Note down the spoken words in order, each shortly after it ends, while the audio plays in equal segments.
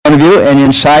of you, and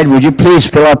inside, would you please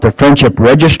fill out the friendship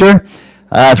register?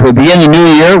 As we begin the new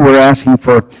year, we're asking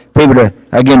for people to,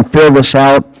 again, fill this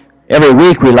out. Every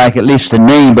week we like at least the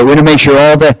name, but we want to make sure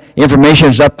all the information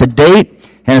is up to date,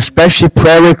 and especially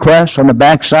prayer requests on the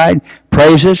backside,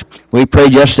 praises. We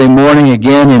prayed yesterday morning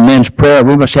again in men's prayer.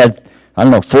 We must have, 3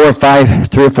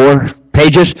 or 4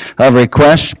 pages of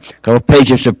requests, a couple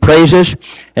pages of praises,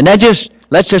 and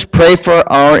let's just pray for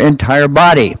our entire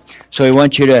body. So we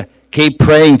want you to keep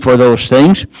praying for those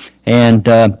things. And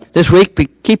this week,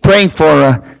 keep praying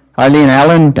for Arlene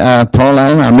Allen, Paul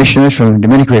Allen, our missionaries from the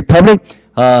Dominican Republic.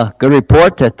 Good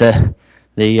report that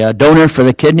the donor for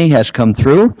the kidney has come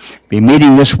through. Be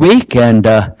meeting this week, and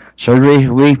surgery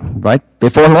right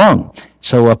before long.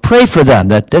 So pray for them,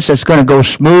 that this is going to go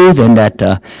smooth, and that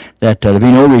there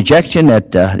be no rejection,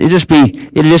 that it'll just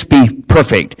be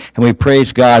perfect. And we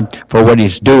praise God for what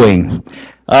He's doing.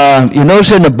 You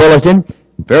notice in the bulletin,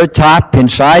 very top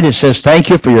inside, it says, "Thank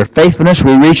you for your faithfulness.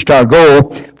 We reached our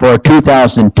goal for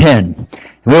 2010. And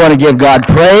we want to give God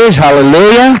praise.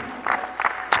 Hallelujah.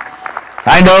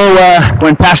 I know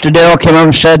when Pastor Darrell came up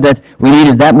and said that we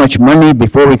needed that much money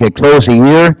before we could close the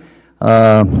year,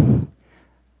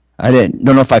 I don't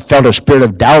know if I felt a spirit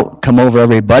of doubt come over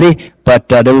everybody, but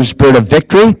there was a spirit of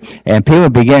victory, and people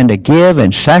began to give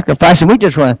and sacrifice. And we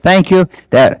just want to thank you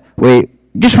that we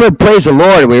just want to praise the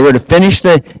Lord. We were to finish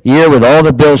the year with all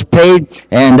the bills paid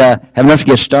and have enough to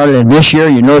get started in this year.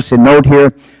 You notice the note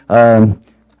here.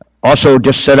 Also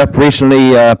just set up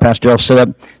recently, Pastor Darrell set up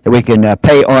that we can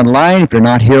pay online. If you're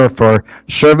not here for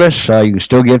service, you can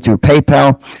still give through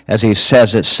PayPal, as he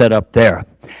says it's set up there.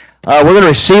 We're going to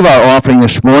receive our offering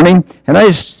this morning, and I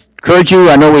just encourage you,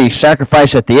 I know we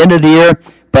sacrifice at the end of the year,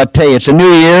 but hey, it's a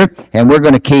new year, and we're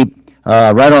going to keep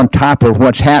right on top of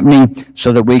what's happening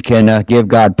so that we can give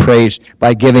God praise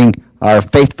by giving our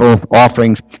faithful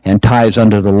offerings and tithes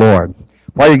unto the Lord.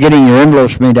 While you're getting your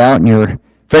envelopes made out and your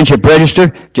friendship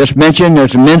register, just mention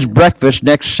there's a men's breakfast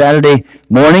next Saturday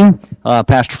morning.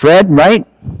 Pastor Fred, right?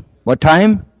 What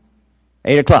time?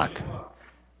 8 o'clock.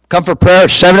 Come for prayer at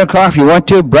 7 o'clock if you want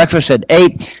to. Breakfast at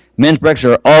 8. Men's breakfasts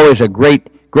are always a great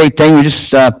thing. We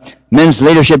just men's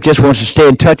leadership just wants to stay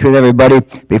in touch with everybody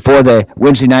before the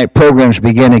Wednesday night programs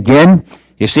begin again.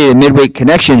 You see the midweek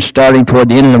connection starting toward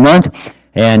the end of the month.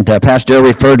 And Pastor Darrell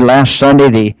referred last Sunday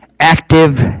the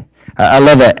active, I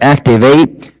love that, active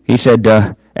 8. He said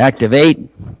active 8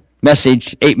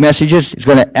 message, 8 messages. He's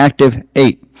going to active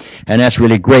 8. And that's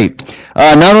really great.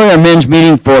 Not only a men's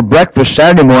meeting for breakfast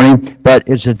Saturday morning, but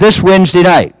it's this Wednesday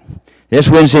night. This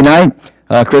Wednesday night,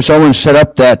 Chris Owens set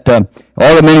up that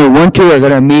all the men who want to are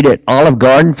going to meet at Olive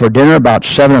Garden for dinner about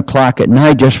 7 o'clock at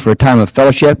night, just for a time of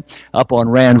fellowship, up on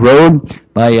Rand Road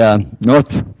by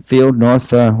Northfield,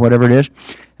 whatever it is,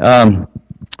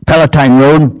 Palatine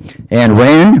Road and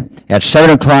Rand at 7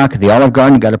 o'clock at the Olive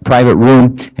Garden. Got a private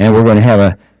room, and we're going to have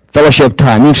a fellowship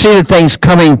time. You can see the things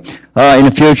coming in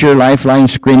the future, Lifeline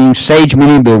screening, Sage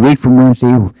meeting will be a week from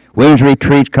Wednesday, Women's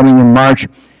retreat coming in March.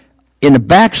 In the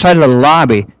back side of the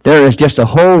lobby, there is just a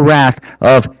whole rack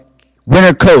of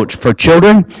winter coats for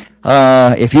children.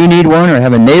 If you need one or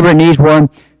have a neighbor who needs one,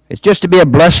 it's just to be a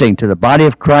blessing to the body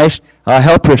of Christ.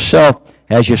 Help yourself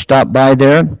as you stop by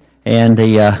there. And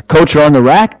the coats are on the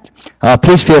rack.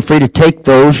 Please feel free to take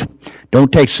those.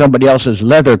 Don't take somebody else's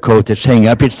leather coat that's hanging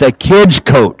up. It's the kids'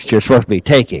 coats you're supposed to be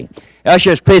taking.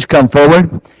 Ushers, please come forward.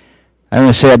 I'm going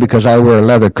to say that because I wear a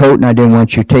leather coat and I didn't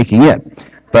want you taking it.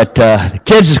 But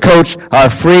kids' coats are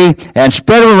free, and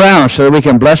spread them around so that we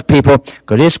can bless people,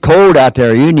 because it's cold out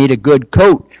there. You need a good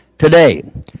coat today.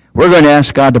 We're going to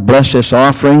ask God to bless this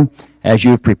offering as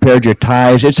you've prepared your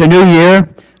tithes. It's a new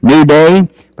year, new day,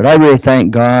 but I really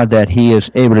thank God that He is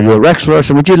able to do it. Rex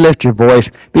Lawson, would you lift your voice?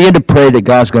 Begin to pray that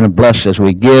God's going to bless as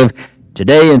we give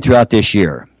today and throughout this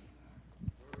year.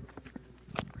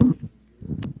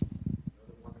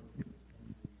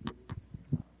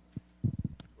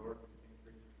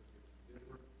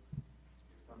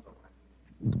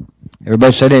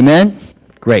 Everybody said amen?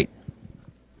 Great.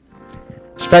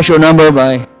 Special number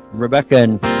by Rebecca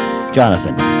and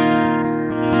Jonathan.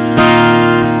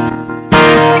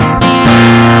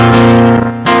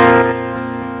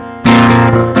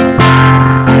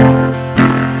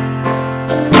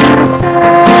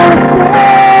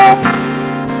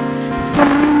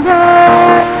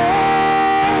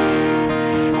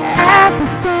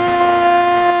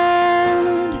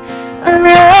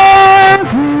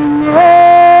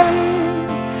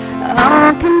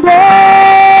 Condemned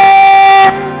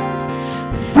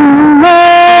through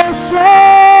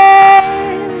worship.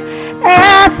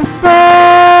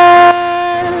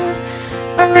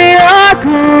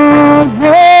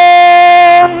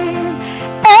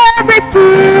 every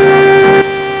fear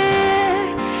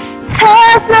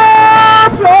has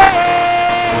no place.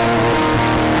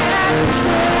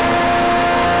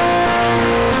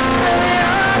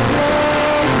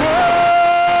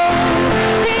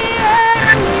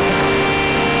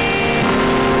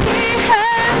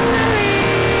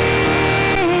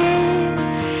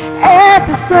 At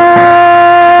the sound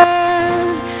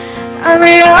of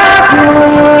your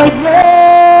great name,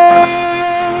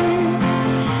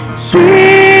 Jesus,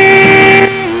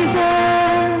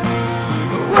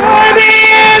 worthy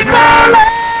is the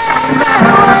Lamb that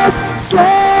was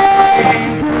slain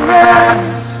for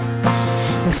us.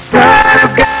 The Son of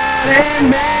God and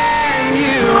man,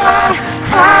 you are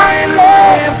high and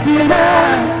lifted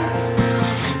up,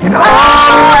 and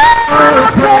all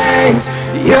will praise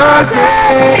your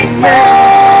great name.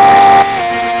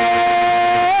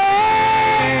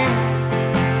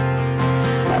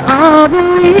 All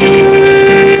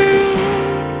believe,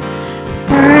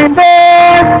 find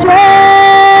their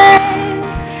strength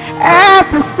at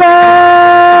the sound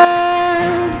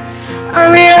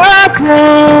of your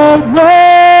great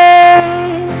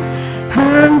name.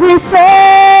 Hungry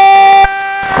souls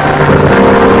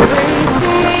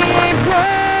receive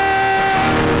grace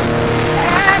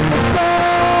at the sound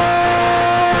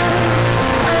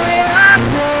of your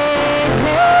great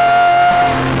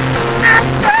name. And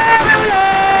seven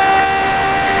lives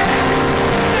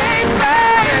they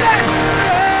praise and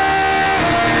praise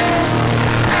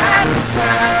at the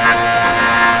sound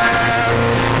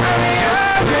of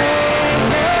your great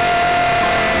name.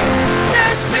 The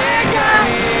sick are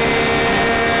healed,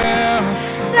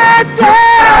 the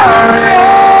dead are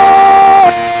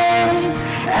raised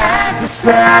at the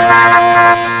sound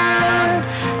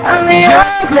of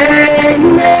your great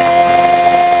name.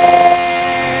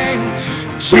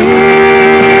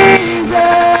 Jesus,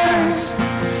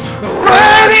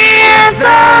 worthy is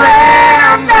the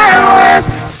Lamb that was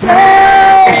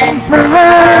slain for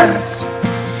us.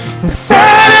 The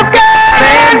Son of God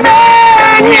and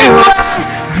man, you are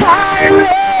high and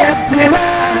lifted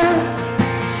up,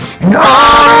 and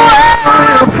all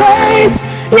will praise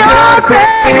your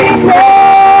great name.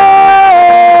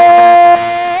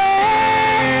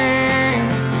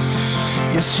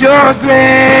 Yes, your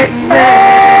great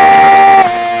name.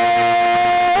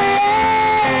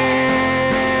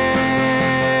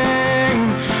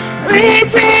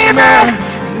 Redeemer,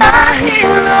 my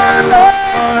healer,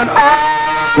 Lord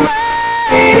Almighty,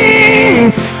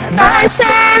 my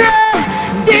Savior,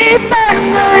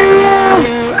 defender,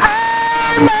 you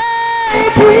are my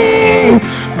King.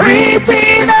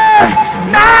 Redeemer,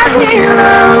 my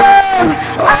healer, Lord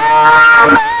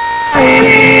Almighty,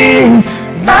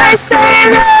 my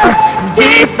Savior,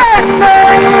 defender,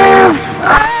 you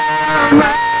are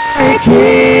my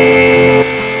King.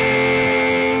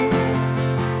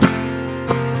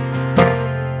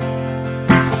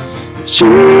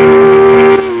 Jesus,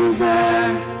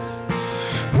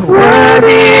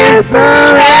 worthy is the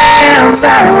Lamb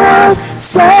that was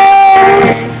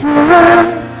slain for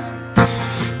us.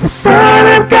 The Son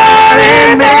of God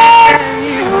and man,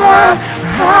 you are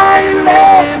high and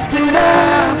lifted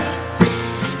up,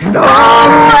 and all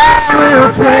the world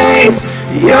will praise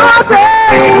your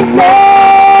great name.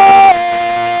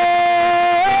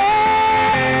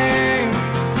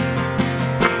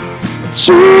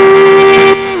 Jesus,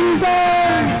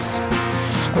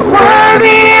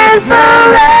 worthy is the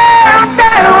Lamb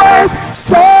that was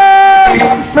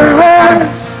slain for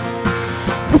us.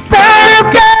 The Son of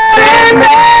God and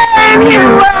man, you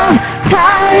are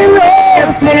high and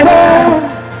lifted up,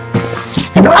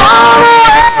 and all the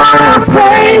world will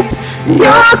praise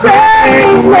your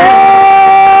great name.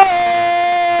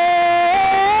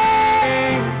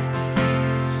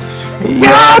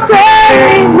 Your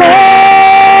great name.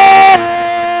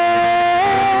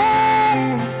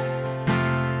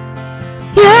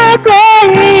 Your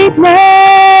great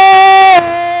name.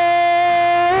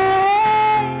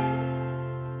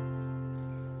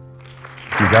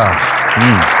 You God.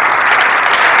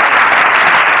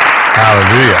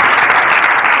 Hallelujah.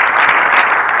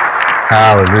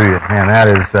 Hallelujah. Man,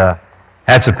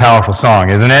 that's a powerful song,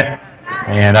 isn't it?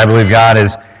 And I believe God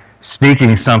is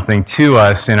speaking something to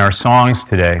us in our songs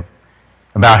today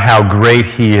about how great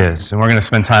He is. And we're going to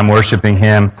spend time worshiping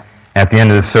Him. At the end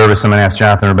of the service, I'm going to ask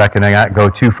Jonathan and Rebecca to not go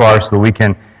too far so that we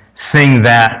can sing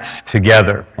that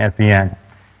together at the end.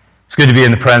 It's good to be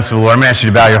in the presence of the Lord. I'm going to ask you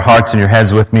to bow your hearts and your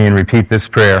heads with me and repeat this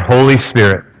prayer. Holy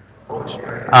Spirit,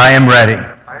 I am ready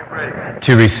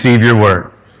to receive your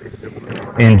word.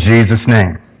 In Jesus'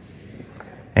 name,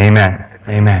 amen.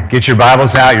 Amen. Get your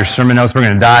Bibles out, your sermon notes. We're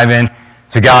going to dive in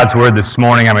to God's word this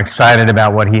morning. I'm excited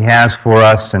about what He has for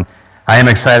us, and I am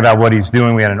excited about what he's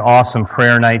doing. We had an awesome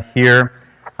prayer night here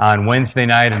on Wednesday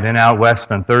night and then out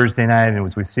west on Thursday night, and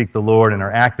as we seek the Lord, and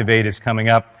our Activate is coming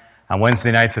up on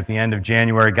Wednesday nights at the end of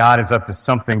January. God is up to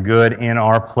something good in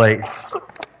our place.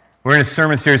 We're in a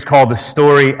sermon series called The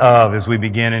Story Of as we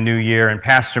begin a new year, and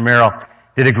Pastor Merrill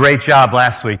did a great job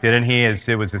last week, didn't he?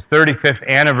 It was his 35th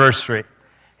anniversary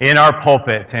in our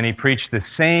pulpit, and he preached the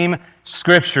same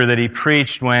scripture that he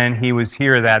preached when he was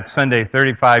here that Sunday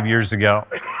 35 years ago.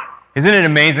 Isn't it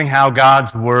amazing how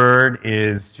God's Word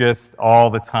is just all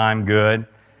the time good?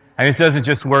 I mean, it doesn't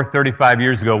just work 35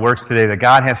 years ago, it works today, that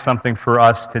God has something for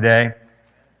us today.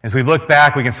 As we look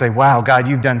back, we can say, wow, God,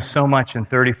 you've done so much in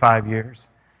 35 years.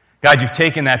 God, you've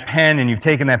taken that pen and you've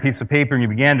taken that piece of paper and you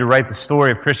began to write the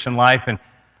story of Christian life, and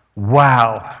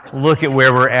wow, look at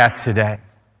where we're at today.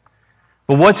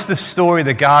 But what's the story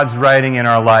that God's writing in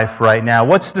our life right now?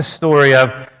 What's the story of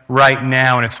right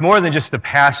now? And it's more than just a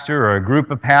pastor or a group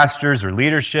of pastors or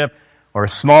leadership or a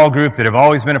small group that have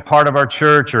always been a part of our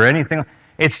church or anything.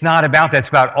 It's not about that. It's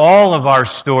about all of our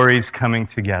stories coming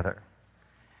together.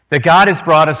 That God has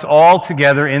brought us all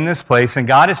together in this place, and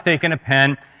God has taken a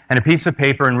pen and a piece of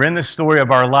paper and written the story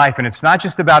of our life. And it's not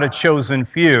just about a chosen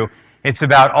few. It's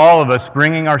about all of us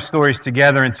bringing our stories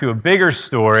together into a bigger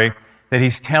story that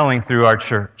He's telling through our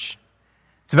church.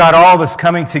 It's about all of us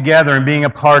coming together and being a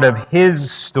part of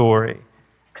His story.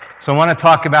 So I want to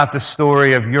talk about the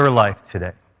story of your life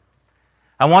today.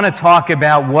 I want to talk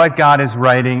about what God is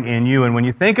writing in you. And when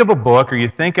you think of a book or you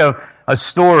think of a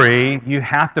story, you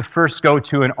have to first go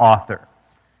to an author.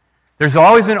 There's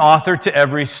always an author to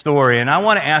every story. And I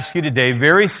want to ask you today,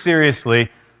 very seriously,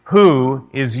 who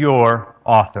is your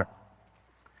author?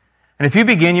 And if you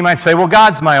begin, you might say, well,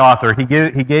 God's my author. He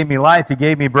gave me life. He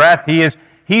gave me breath.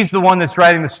 He's the one that's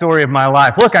writing the story of my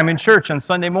life. Look, I'm in church on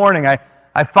Sunday morning.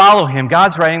 I follow Him.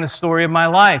 God's writing the story of my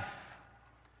life.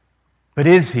 But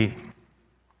is He?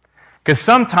 Because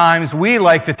sometimes we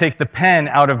like to take the pen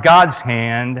out of God's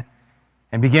hand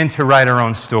and begin to write our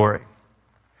own story.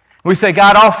 We say,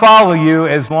 God, I'll follow you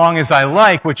as long as I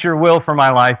like what your will for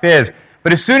my life is.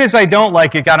 But as soon as I don't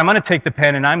like it, God, I'm going to take the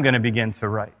pen and I'm going to begin to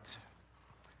write.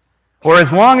 Or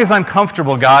as long as I'm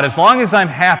comfortable, God, as long as I'm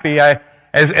happy,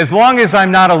 as long as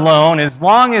I'm not alone, as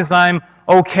long as I'm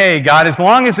okay, God, as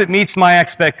long as it meets my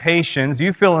expectations,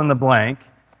 you fill in the blank,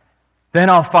 then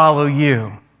I'll follow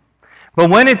you. But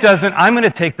when it doesn't, I'm going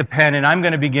to take the pen and I'm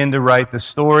going to begin to write the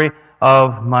story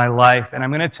of my life. And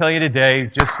I'm going to tell you today,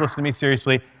 just listen to me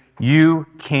seriously, you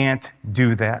can't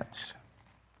do that.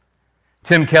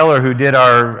 Tim Keller, who did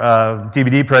our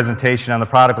DVD presentation on the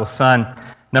prodigal son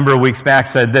a number of weeks back,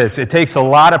 said this: it takes a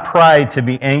lot of pride to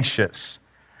be anxious.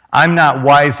 I'm not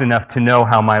wise enough to know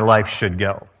how my life should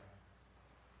go.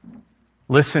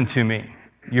 Listen to me.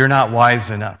 You're not wise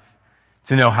enough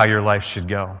to know how your life should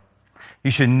go.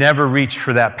 You should never reach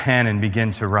for that pen and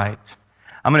begin to write.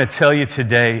 I'm going to tell you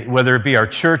today, whether it be our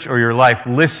church or your life,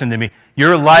 listen to me.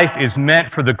 Your life is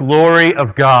meant for the glory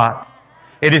of God.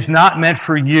 It is not meant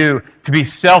for you to be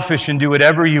selfish and do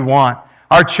whatever you want.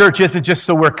 Our church isn't just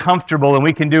so we're comfortable and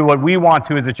we can do what we want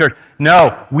to as a church.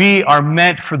 No, we are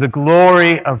meant for the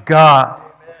glory of God.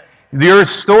 Your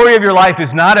story of your life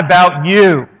is not about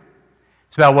you.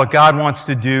 It's about what God wants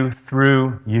to do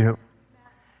through you.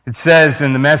 It says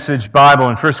in the Message Bible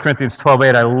in 1 Corinthians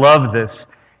 12:8, I love this.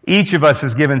 Each of us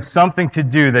is given something to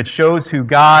do that shows who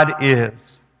God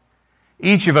is.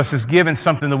 Each of us is given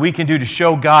something that we can do to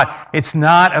show God. It's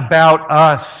not about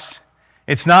us.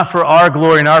 It's not for our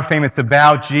glory and our fame. It's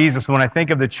about Jesus. When I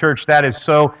think of the church, that is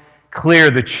so clear.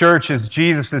 The church is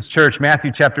Jesus' church.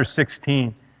 Matthew chapter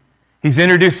 16. He's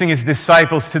introducing His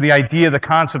disciples to the idea, the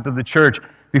concept of the church.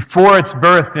 Before its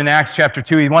birth in Acts chapter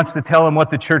 2, He wants to tell them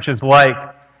what the church is like.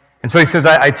 And so He says,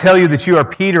 I tell you that you are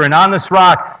Peter, and on this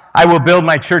rock I will build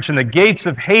my church, and the gates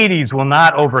of Hades will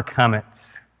not overcome it.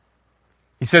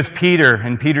 He says Peter,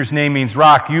 and Peter's name means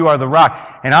rock. You are the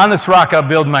rock. And on this rock I'll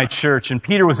build my church. And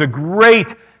Peter was a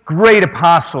great, great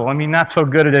apostle. I mean, not so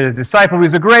good at a disciple. He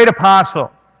was a great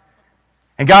apostle.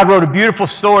 And God wrote a beautiful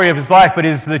story of his life, but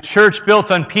is the church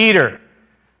built on Peter?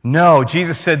 No.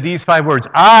 Jesus said these 5 words,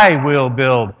 I will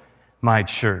build my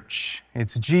church.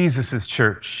 It's Jesus'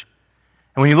 church.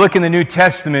 And when you look in the New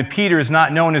Testament, Peter is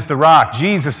not known as the rock.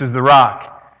 Jesus is the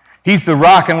rock. He's the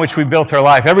rock on which we built our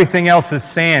life. Everything else is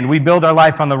sand. We build our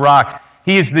life on the rock.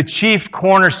 He is the chief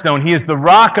cornerstone. He is the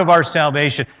rock of our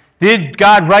salvation. Did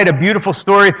God write a beautiful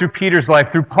story through Peter's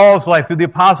life, through Paul's life, through the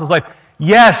apostles' life?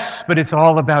 Yes, but it's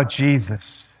all about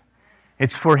Jesus.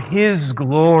 It's for His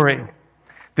glory.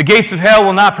 The gates of hell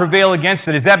will not prevail against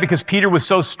it. Is that because Peter was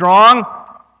so strong?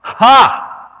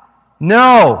 Ha!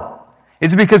 No.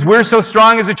 Is it because we're so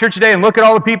strong as a church today and look at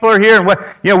all the people who are here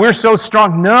and we're so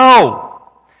strong? No.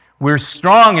 We're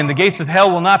strong and the gates of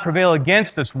hell will not prevail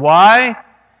against us. Why?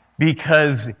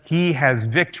 Because He has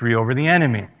victory over the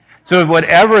enemy. So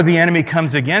whatever the enemy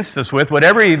comes against us with,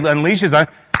 whatever he unleashes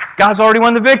on, God's already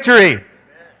won the victory.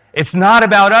 It's not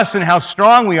about us and how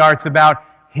strong we are. It's about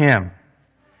Him.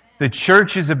 The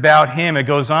church is about Him. It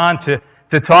goes on to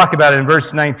talk about it in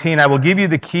verse 19. I will give you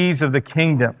the keys of the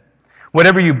kingdom.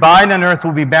 Whatever you bind on earth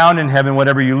will be bound in heaven.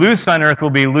 Whatever you loose on earth will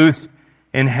be loosed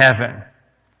in heaven.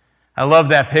 I love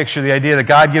that picture, the idea that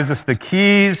God gives us the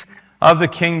keys of the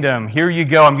kingdom. Here you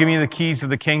go. I'm giving you the keys of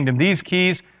the kingdom. These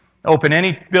keys open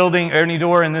any building, any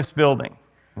door in this building.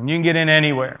 And you can get in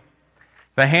anywhere.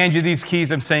 If I hand you these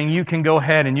keys, I'm saying you can go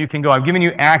ahead and you can go. I'm giving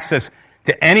you access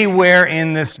to anywhere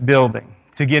in this building.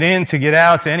 To get in, to get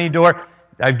out, to any door.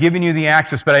 I've given you the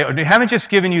access, but I haven't just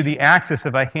given you the access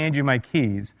if I hand you my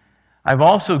keys. I've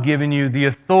also given you the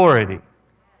authority.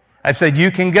 I've said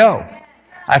you can go.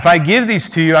 If I give these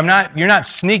to you, you're not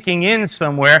sneaking in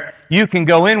somewhere. You can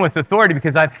go in with authority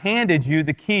because I've handed you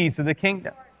the keys of the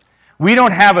kingdom. We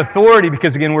don't have authority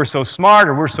because, again, we're so smart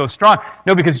or we're so strong.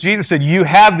 No, because Jesus said, you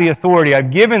have the authority. I've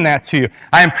given that to you.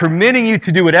 I am permitting you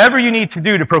to do whatever you need to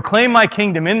do to proclaim my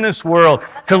kingdom in this world,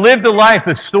 to live the life,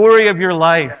 the story of your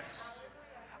life.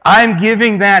 I'm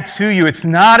giving that to you. It's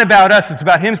not about us. It's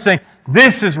about Him saying,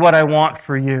 this is what I want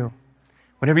for you.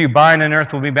 Whatever you bind on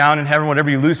earth will be bound in heaven. Whatever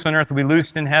you loose on earth will be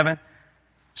loosed in heaven.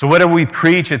 So whatever we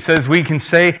preach, it says we can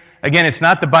say, again, it's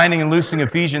not the binding and loosing of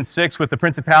Ephesians 6 with the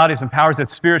principalities and powers.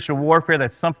 That's spiritual warfare.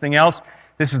 That's something else.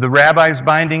 This is the rabbis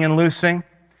binding and loosing.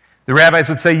 The rabbis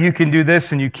would say, you can do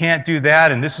this and you can't do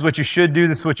that, and this is what you should do,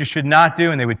 this is what you should not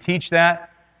do, and they would teach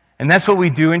that. And that's what we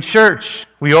do in church.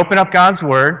 We open up God's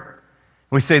Word.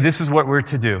 We say, this is what we're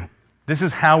to do. This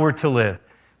is how we're to live.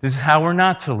 This is how we're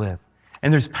not to live.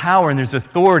 And there's power and there's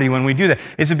authority when we do that.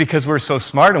 Is it because we're so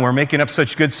smart and we're making up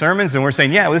such good sermons and we're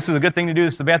saying, yeah, well, this is a good thing to do,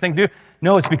 this is a bad thing to do?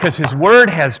 No, it's because His Word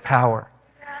has power.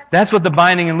 That's what the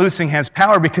binding and loosing has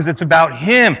power, because it's about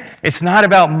Him. It's not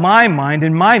about my mind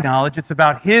and my knowledge. It's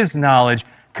about His knowledge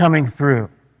coming through.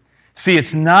 See,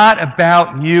 it's not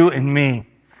about you and me.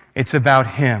 It's about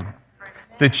Him.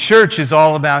 The church is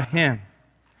all about Him.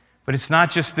 But it's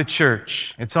not just the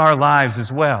church. It's our lives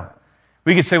as well.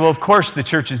 We could say, well, of course the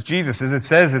church is Jesus. As it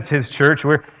says, it's His church.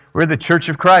 We're the church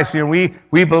of Christ.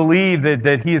 We believe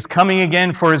that He is coming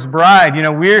again for His bride.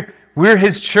 We're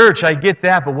His church. I get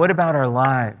that. But what about our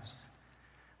lives?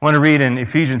 I want to read in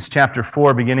Ephesians chapter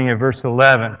 4, beginning at verse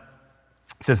 11. It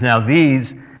says, now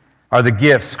these are the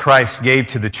gifts Christ gave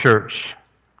to the church.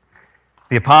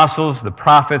 The apostles, the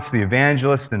prophets, the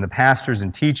evangelists, and the pastors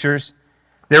and teachers.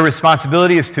 Their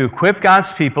responsibility is to equip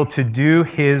God's people to do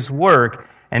His work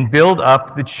and build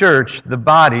up the church, the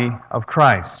body of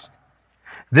Christ.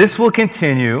 This will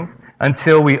continue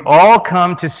until we all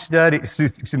come to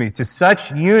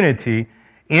such unity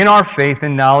in our faith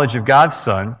and knowledge of God's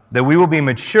Son that we will be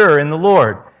mature in the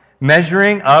Lord,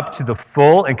 measuring up to the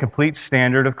full and complete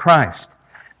standard of Christ.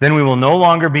 Then we will no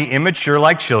longer be immature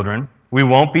like children. We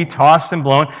won't be tossed and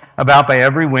blown about by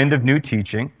every wind of new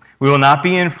teaching. We will not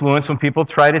be influenced when people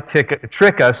try to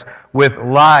trick us with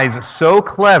lies so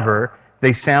clever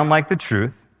they sound like the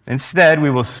truth. Instead, we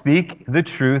will speak the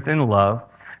truth in love,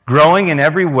 growing in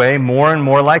every way more and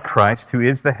more like Christ, who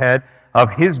is the head of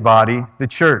His body, the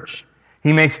church.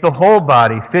 He makes the whole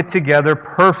body fit together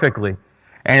perfectly,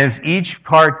 and as each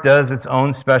part does its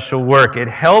own special work, it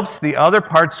helps the other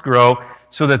parts grow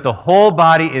so that the whole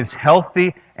body is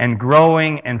healthy and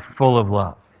growing and full of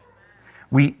love.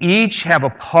 We each have a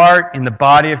part in the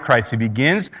body of Christ. It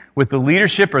begins with the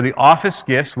leadership or the office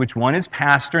gifts, which one is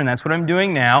pastor, and that's what I'm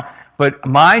doing now. But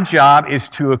my job is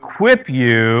to equip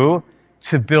you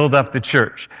to build up the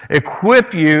church.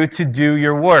 Equip you to do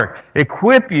your work.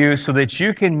 Equip you so that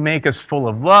you can make us full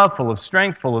of love, full of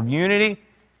strength, full of unity.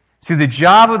 See, the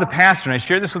job of the pastor, and I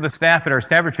shared this with the staff at our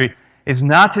staff retreat, is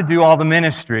not to do all the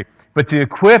ministry, but to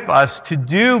equip us to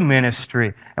do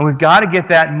ministry. And we've got to get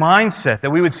that mindset, that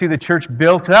we would see the church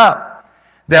built up.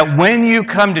 That when you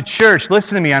come to church,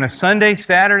 listen to me, on a Sunday,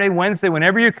 Saturday, Wednesday,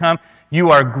 whenever you come, you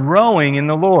are growing in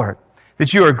the Lord.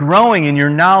 That you are growing in your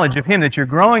knowledge of Him. That you're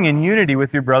growing in unity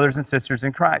with your brothers and sisters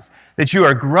in Christ. That you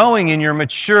are growing in your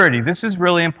maturity. This is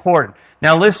really important.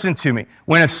 Now listen to me.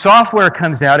 When a software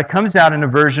comes out, it comes out in a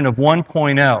version of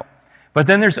 1.0. But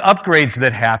then there's upgrades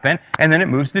that happen, and then it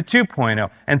moves to 2.0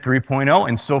 and 3.0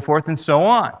 and so forth and so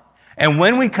on. And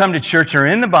when we come to church or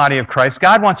in the body of Christ,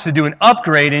 God wants to do an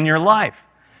upgrade in your life.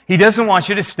 He doesn't want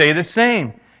you to stay the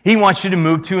same. He wants you to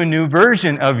move to a new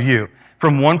version of you.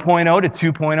 from 1.0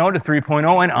 to 2.0 to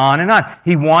 3.0 and on and on.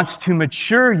 He wants to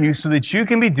mature you so that you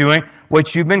can be doing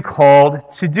what you've been called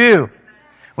to do.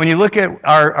 When you look at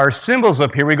our symbols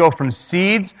up here, we go from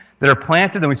seeds that are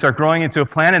planted, then we start growing into a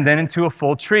plant, and then into a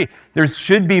full tree. There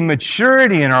should be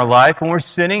maturity in our life when we're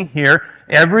sitting here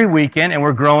every weekend and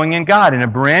we're growing in God. In a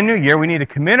brand new year, we need to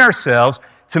commit ourselves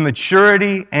to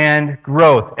maturity and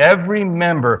growth. Every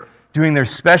member doing their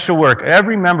special work,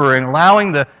 every member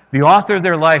allowing the author of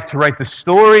their life to write the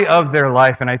story of their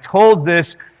life. And I told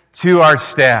this to our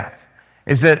staff,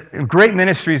 is that great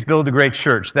ministries build a great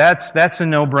church. That's a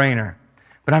no-brainer.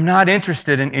 But I'm not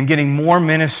interested in getting more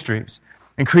ministries,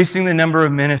 increasing the number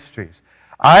of ministries.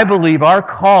 I believe our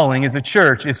calling as a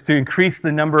church is to increase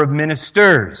the number of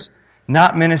ministers,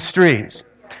 not ministries.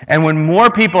 And when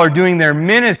more people are doing their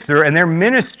minister and they're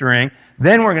ministering,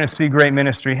 then we're going to see great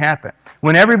ministry happen.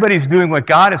 When everybody's doing what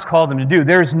God has called them to do,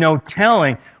 there's no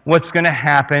telling what's going to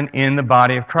happen in the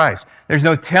body of Christ. There's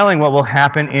no telling what will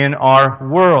happen in our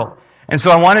world. And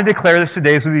so I want to declare this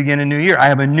today as we begin a new year. I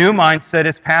have a new mindset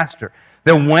as pastor.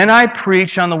 That when I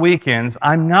preach on the weekends,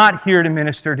 I'm not here to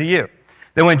minister to you.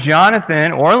 That when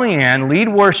Jonathan or Leanne lead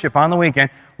worship on the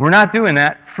weekend, we're not doing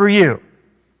that for you.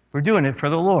 We're doing it for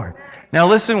the Lord. Now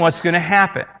listen what's going to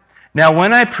happen. Now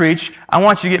when I preach, I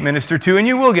want you to get ministered to, and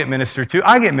you will get ministered to.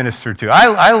 I get ministered to.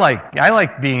 I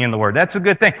like being in the Word. That's a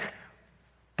good thing.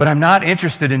 But I'm not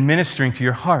interested in ministering to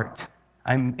your heart.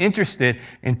 I'm interested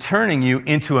in turning you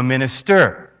into a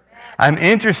minister. I'm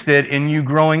interested in you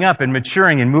growing up and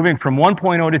maturing and moving from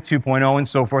 1.0 to 2.0 and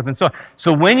so forth and so on.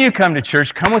 So when you come to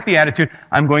church, come with the attitude,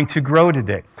 I'm going to grow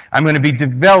today. I'm going to be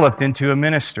developed into a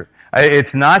minister.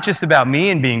 It's not just about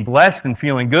me and being blessed and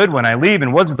feeling good when I leave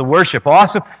and wasn't the worship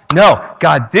awesome? No,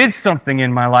 God did something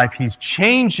in my life. He's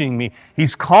changing me.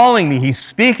 He's calling me. He's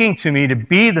speaking to me to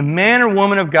be the man or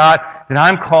woman of God that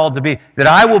I'm called to be. That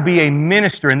I will be a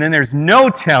minister, and then there's no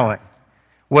telling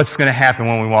what's going to happen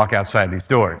when we walk outside these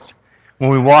doors. When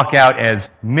we walk out as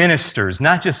ministers,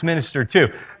 not just minister to,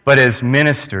 but as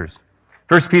ministers.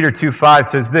 1 Peter 2:5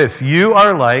 says this, you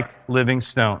are like living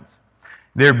stones.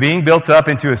 They're being built up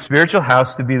into a spiritual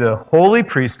house to be the holy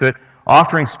priesthood,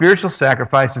 offering spiritual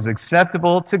sacrifices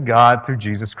acceptable to God through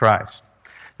Jesus Christ.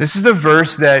 This is a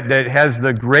verse that has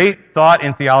the great thought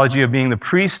in theology of being the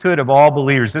priesthood of all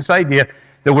believers. This idea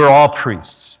that we're all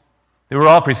priests. That we're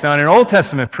all priests. Now, in an Old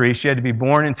Testament priest, you had to be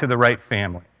born into the right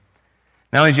family.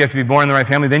 Not only did you have to be born in the right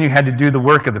family, then you had to do the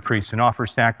work of the priest and offer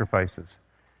sacrifices.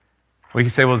 We can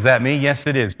say, well, is that me? Yes,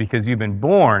 it is, because you've been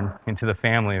born into the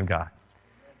family of God.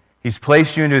 He's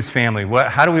placed you into His family.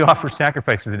 How do we offer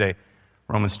sacrifices today?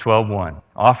 Romans 12:1.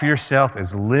 Offer yourself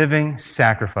as living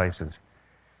sacrifices.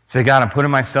 Say, God, I'm putting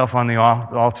myself on the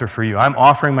altar for you. I'm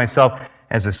offering myself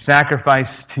as a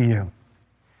sacrifice to you.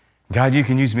 God, you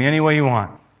can use me any way you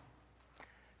want.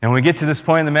 And when we get to this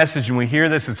point in the message and we hear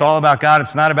this, it's all about God.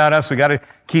 It's not about us. We got to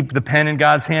keep the pen in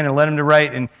God's hand and let Him to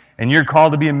write. And you're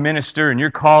called to be a minister, and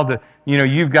you're called to,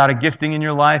 you've got a gifting in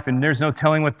your life, and there's no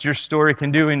telling what your story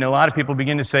can do. And a lot of people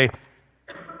begin to say,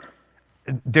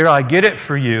 Daryl, I get it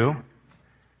for you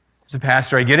as a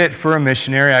pastor. I get it for a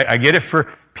missionary. I get it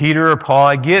for Peter or Paul.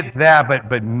 I get that.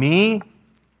 But me?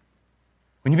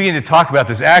 When you begin to talk about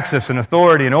this access and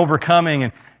authority and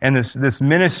overcoming and this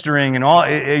ministering and all,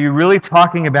 are you really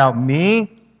talking about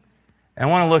me? I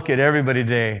want to look at everybody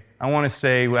today. I want to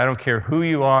say, I don't care who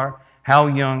you are, how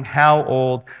young, how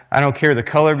old. I don't care the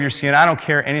color of your skin. I don't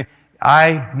care anything.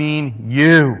 I mean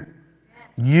you.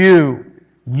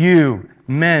 You,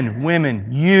 men, women,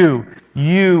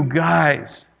 you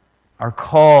guys are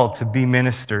called to be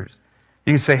ministers.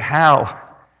 You can say, how?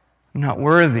 I'm not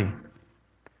worthy.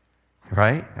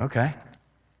 Right? Okay.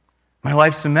 My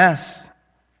life's a mess.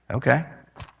 Okay.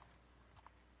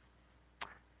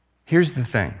 Here's the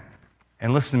thing,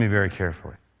 and listen to me very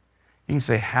carefully. You can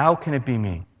say, how can it be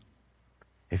me?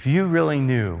 If you really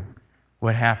knew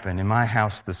what happened in my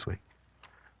house this week,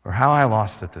 or how I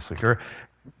lost it this week, or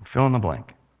fill in the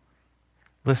blank.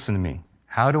 Listen to me.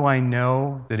 How do I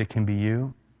know that it can be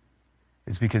you?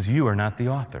 It's because you are not the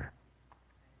author.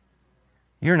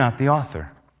 You're not the author.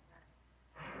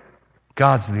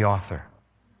 God's the author.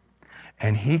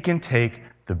 And He can take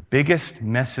the biggest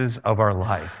messes of our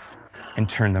life and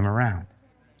turn them around.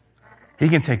 He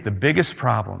can take the biggest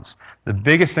problems, the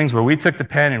biggest things where we took the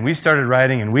pen and we started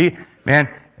writing and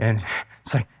and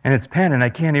it's like, and it's pen and I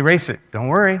can't erase it. Don't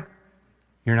worry.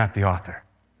 You're not the author.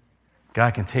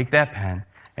 God can take that pen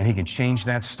and He can change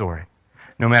that story.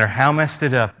 No matter how messed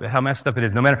up it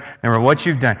is, no matter what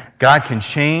you've done, God can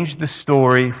change the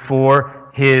story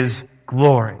for His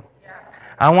glory.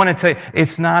 I want to tell you,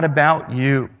 it's not about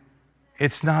you.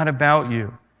 It's not about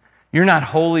you. You're not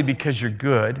holy because you're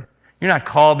good. You're not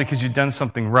called because you've done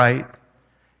something right.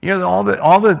 You know, all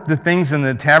the things in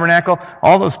the tabernacle,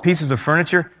 all those pieces of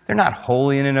furniture, they're not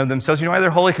holy in and of themselves. You know why they're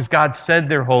holy? Because God said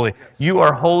they're holy. You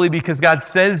are holy because God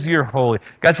says you're holy.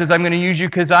 God says, I'm going to use you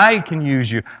because I can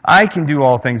use you. I can do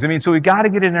all things. I mean, so we've got to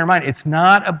get it in our mind. It's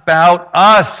not about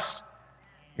us.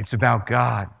 It's about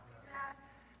God.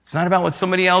 It's not about what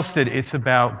somebody else did. It's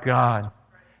about God.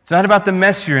 It's not about the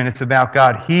mess you're in. It's about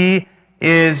God. He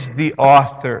is the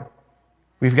author.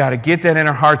 We've got to get that in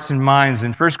our hearts and minds.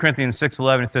 In 1 Corinthians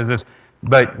 6:11 it says this,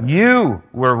 but you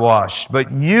were washed,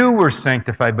 but you were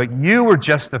sanctified, but you were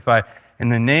justified in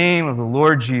the name of the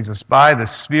Lord Jesus by the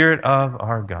Spirit of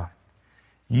our God.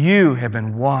 You have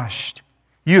been washed.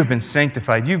 You have been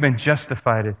sanctified. You've been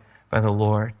justified by the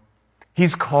Lord.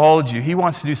 He's called you. He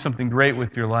wants to do something great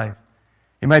with your life.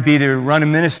 It might be to run a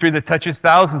ministry that touches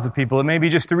thousands of people. It may be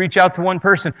just to reach out to one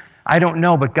person. I don't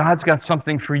know, but God's got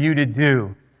something for you to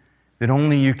do that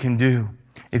only you can do.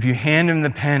 If you hand Him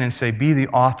the pen and say, be the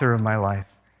author of my life.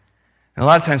 And a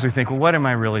lot of times we think, well, what am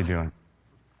I really doing?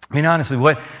 I mean, honestly,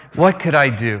 what could I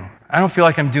do? I don't feel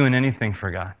like I'm doing anything for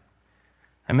God.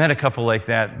 I met a couple like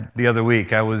that the other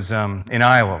week. I was in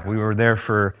Iowa. We were there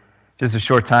for just a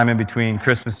short time in between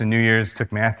Christmas and New Year's.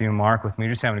 Took Matthew and Mark with me,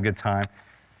 just having a good time.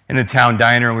 In the town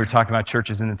diner, and we were talking about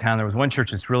churches in the town. There was one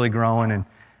church that's really growing, and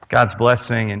God's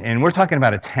blessing. And we're talking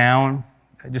about a town,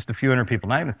 just a few hundred people,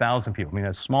 not even 1,000 people. I mean,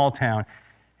 a small town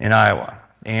in Iowa.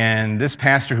 And this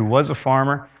pastor, who was a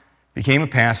farmer, became a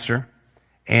pastor,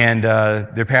 and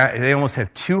they almost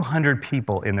have 200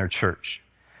 people in their church.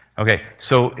 Okay,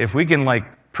 so if we can, like,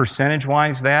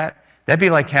 percentage-wise that'd be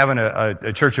like having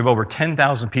a church of over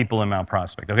 10,000 people in Mount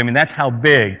Prospect. Okay, I mean, that's how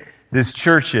big this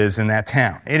church is in that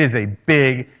town. It is a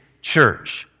big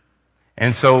church.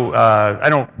 And so I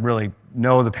don't really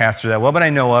know the pastor that well, but I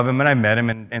know of him, and I met him,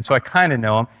 and so I kind of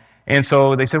know him. And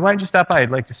so they said, why don't you stop by?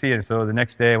 I'd like to see it. So the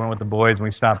next day I went with the boys, and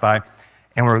we stopped by,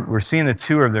 and we're seeing the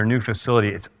tour of their new facility.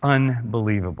 It's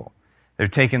unbelievable. They're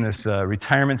taking this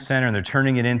retirement center, and they're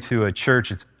turning it into a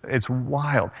church. It's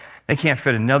wild. They can't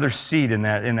fit another seat in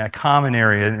that common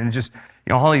area, and just,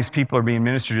 you know, all these people are being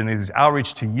ministered, and there's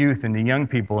outreach to youth and to young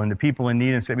people and to people in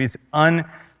need. And so it's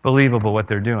unbelievable what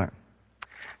they're doing.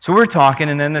 So we're talking,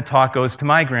 and then the talk goes to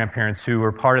my grandparents, who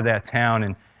were part of that town,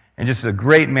 and just a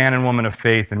great man and woman of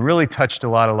faith, and really touched a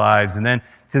lot of lives. And then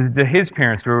to his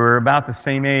parents, who were about the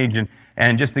same age,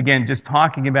 and just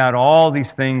talking about all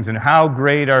these things and how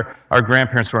great our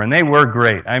grandparents were. And they were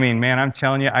great. I mean, man, I'm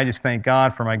telling you, I just thank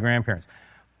God for my grandparents.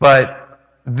 But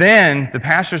then the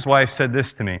pastor's wife said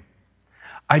this to me,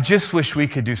 I just wish we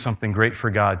could do something great for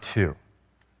God too.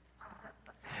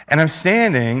 And I'm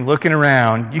standing, looking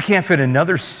around. You can't fit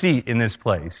another seat in this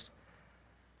place.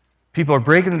 People are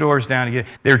breaking the doors down again.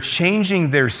 They're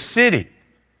changing their city.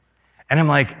 And I'm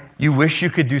like, you wish you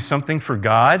could do something for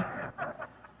God?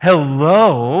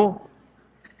 Hello?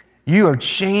 You are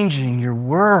changing your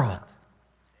world.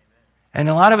 And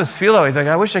a lot of us feel that way. It's like,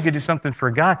 I wish I could do something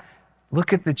for God.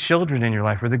 Look at the children in your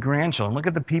life, or the grandchildren. Look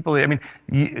at the people. I mean,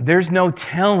 there's no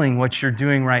telling what you're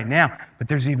doing right now, but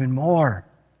there's even more.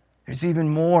 There's even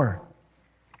more.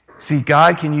 See,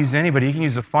 God can use anybody. He can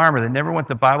use a farmer that never went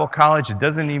to Bible college. It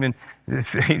doesn't even,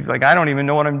 he's like, I don't even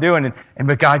know what I'm doing.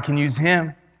 But God can use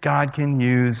him. God can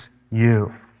use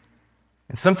you.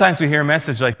 And sometimes we hear a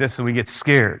message like this and we get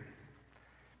scared.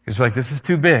 Because we're like, this is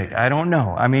too big. I don't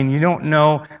know. I mean, you don't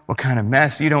know what kind of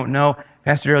mess. You don't know.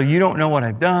 Pastor Darrell, you don't know what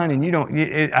I've done, and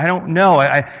I don't know.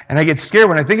 And I get scared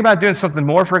when I think about doing something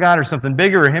more for God or something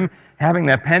bigger, or him having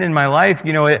that pen in my life,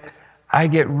 I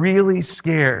get really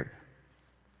scared.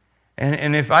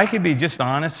 And if I could be just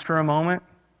honest for a moment,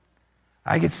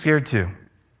 I get scared too.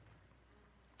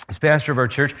 As pastor of our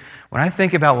church, when I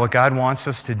think about what God wants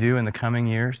us to do in the coming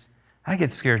years, I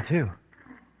get scared too.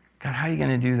 God, how are you going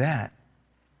to do that?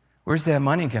 Where's that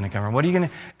money going to come from? What are you going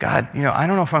to... God, I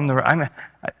don't know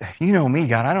if you know me,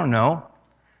 God, I don't know.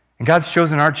 And God's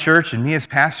chosen our church and me as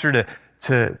pastor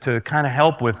to kind of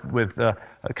help with a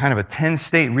kind of a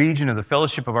 10-state region of the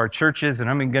fellowship of our churches. And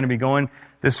I'm going to be going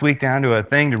this week down to a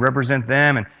thing to represent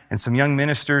them and some young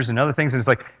ministers and other things. And it's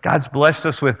like, God's blessed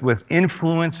us with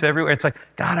influence everywhere. It's like,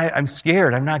 God, I'm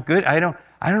scared. I'm not good. I don't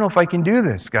know if I can do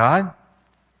this, God.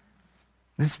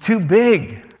 This is too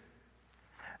big.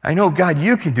 I know, God,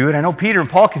 you can do it. I know Peter and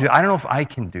Paul can do it. I don't know if I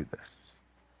can do this.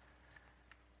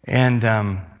 And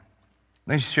let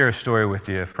me share a story with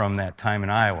you from that time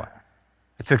in Iowa.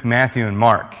 I took Matthew and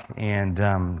Mark, and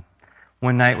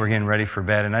one night we're getting ready for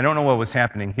bed, and I don't know what was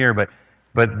happening here, but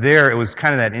there it was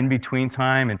kind of that in-between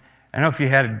time, and I don't know if you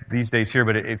had it these days here,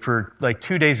 but for like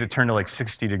 2 days it turned to like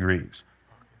 60 degrees.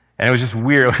 And it was just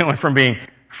weird. It went from being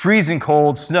freezing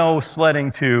cold, snow,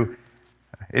 sledding to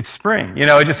it's spring.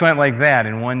 It just went like that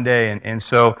in one day. And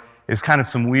so it's kind of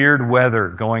some weird weather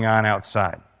going on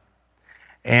outside.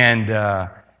 And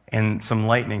some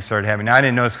lightning started happening. Now, I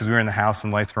didn't notice because we were in the house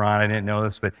and lights were on. I didn't know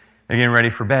this, but they're getting ready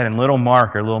for bed. And little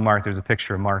Mark, there's a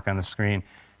picture of Mark on the screen.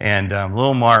 And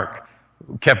little Mark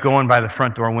kept going by the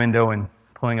front door window and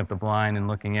pulling up the blind and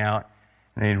looking out.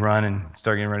 And he'd run and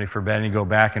start getting ready for bed. And he'd go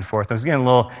back and forth. I was getting a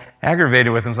little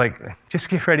aggravated with him. I was like, just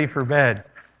get ready for bed.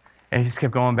 And he just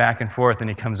kept going back and forth. And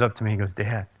he comes up to me. He goes,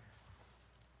 Dad,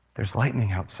 there's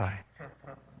lightning outside.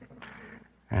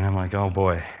 And I'm like, oh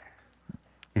boy.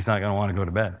 He's not going to want to go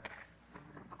to bed.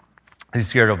 He's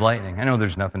scared of lightning. I know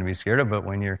there's nothing to be scared of, but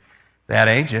when you're that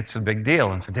age, it's a big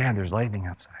deal. And so, Dad, there's lightning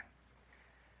outside.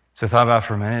 So I thought about it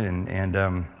for a minute,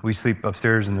 and we sleep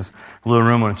upstairs in this little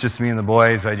room when it's just me and the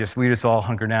boys. We just all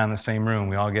hunker down in the same room.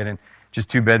 We all get in, just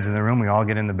 2 beds in the room. We all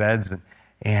get in the beds.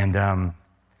 And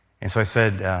so I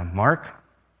said, Mark,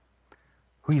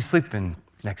 who are you sleeping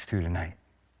next to tonight?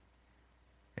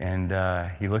 And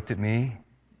he looked at me.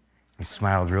 He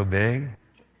smiled real big.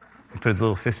 He put his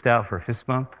little fist out for a fist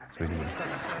bump. That's what he did.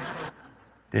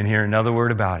 Didn't hear another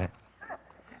word about it.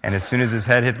 And as soon as his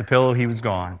head hit the pillow, he was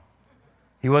gone.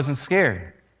 He wasn't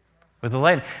scared with the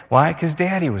light. Why? Because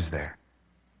Daddy was there.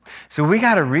 So we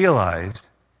got to realize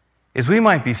is we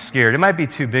might be scared. It might be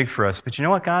too big for us, but you know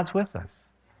what? God's with us.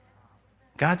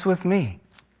 God's with me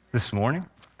this morning,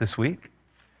 this week.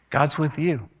 God's with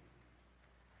you.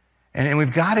 And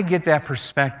we've got to get that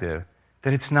perspective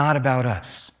that it's not about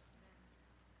us.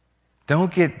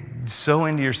 Don't get so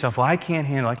into yourself, well, I can't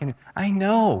handle it. I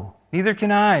know. Neither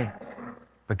can I.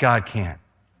 But God can.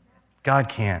 God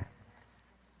can.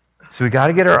 So we got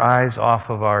to get our eyes off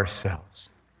of ourselves,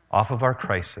 off of our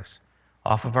crisis,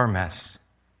 off of our mess.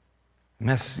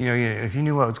 If you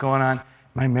knew what was going on in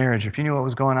my marriage, if you knew what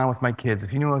was going on with my kids,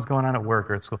 if you knew what was going on at work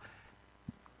or at school,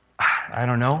 I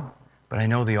don't know, but I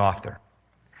know the author.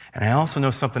 And I also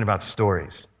know something about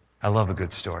stories. I love a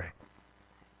good story.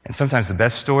 And sometimes the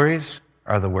best stories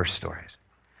are the worst stories.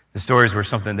 The stories where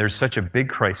there's such a big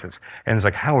crisis, and it's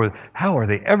like, how are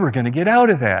they ever going to get out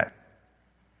of that?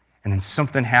 And then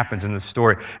something happens in the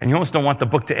story, and you almost don't want the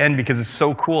book to end because it's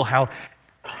so cool how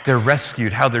they're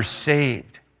rescued, how they're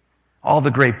saved. All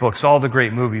the great books, all the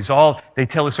great movies, they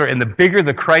tell the story. And the bigger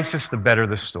the crisis, the better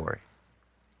the story.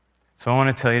 So I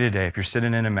want to tell you today, if you're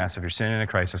sitting in a mess, if you're sitting in a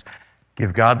crisis,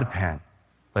 give God the pen.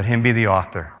 Let Him be the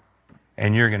author.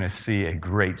 And you're going to see a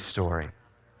great story,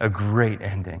 a great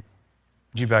ending.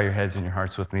 Would you bow your heads and your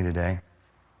hearts with me today?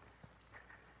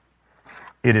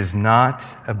 It is not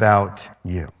about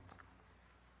you.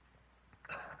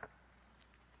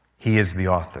 He is the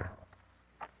author.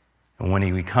 And when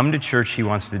we come to church, He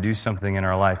wants to do something in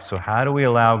our life. So how do we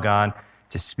allow God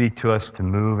to speak to us, to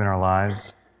move in our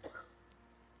lives?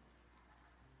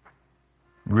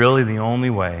 Really, the only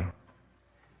way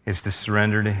is to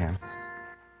surrender to Him.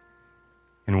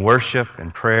 In worship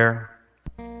and prayer.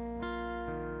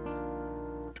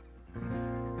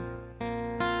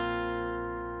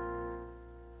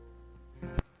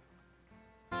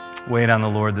 Wait on the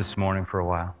Lord this morning for a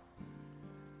while.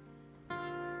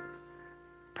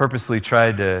 Purposely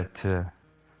tried to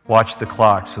watch the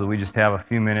clock so that we just have a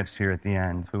few minutes here at the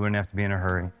end, so we wouldn't have to be in a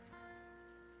hurry.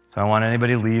 So I don't want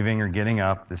anybody leaving or getting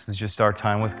up. This is just our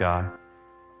time with God.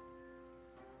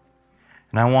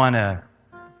 And I want to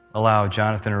allow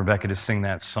Jonathan and Rebecca to sing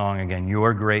that song again,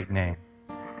 Your Great Name.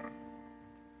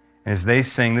 And as they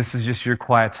sing, this is just your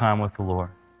quiet time with the Lord.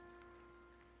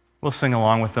 We'll sing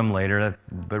along with them later,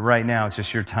 but right now it's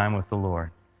just your time with the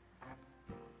Lord.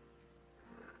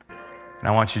 And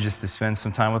I want you just to spend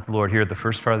some time with the Lord here at the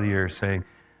first part of the year saying,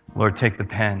 Lord, take the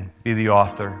pen, be the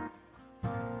author,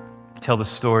 tell the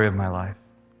story of my life.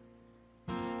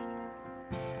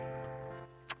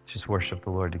 Just worship the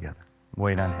Lord together.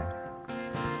 Wait on Him.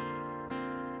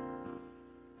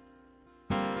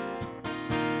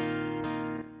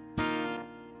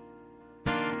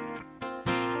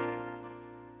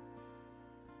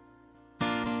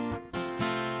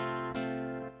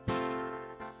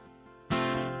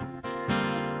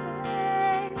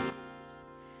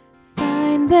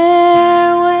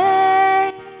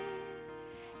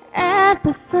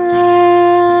 The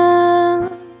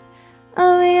sound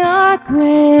of your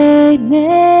great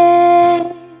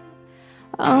name,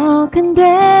 all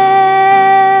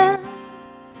condemned,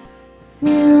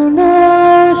 feel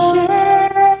no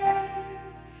shame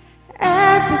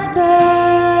at the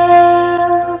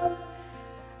sound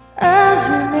of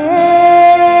your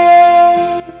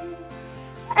name.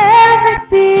 Every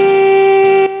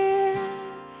fear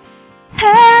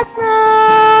has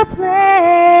no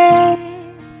place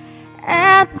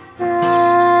at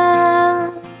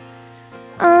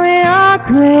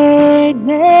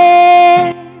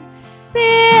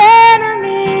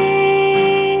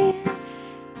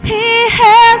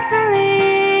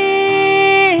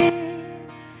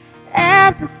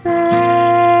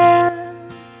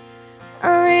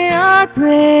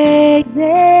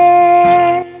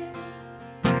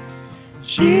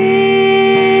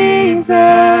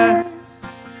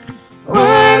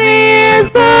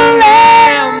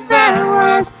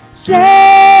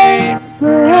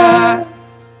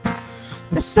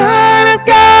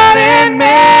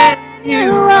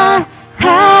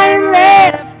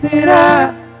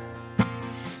up,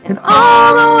 and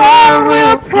all the world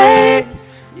will praise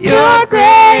your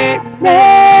great name.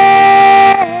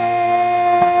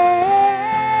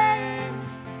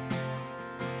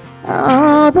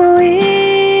 All the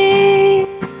weak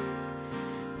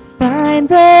find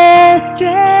their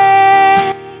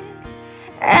strength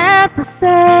at the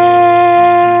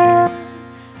sound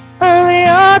of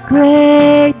your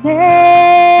great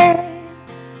name.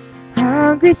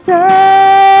 Hungry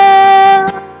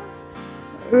souls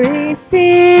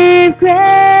receive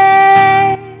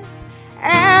grace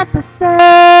at the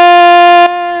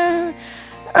sound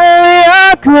of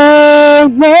your great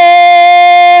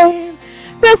name.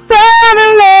 The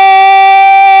fatherless,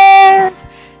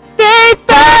 they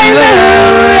find rest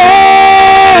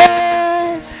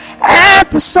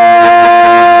at the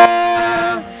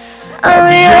sound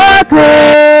of your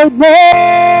great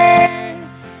name.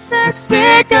 The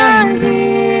sick are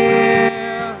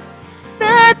healed,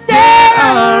 the dead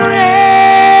are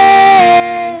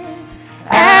raised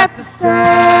at the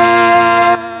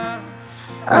sound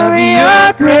of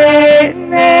your great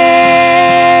name.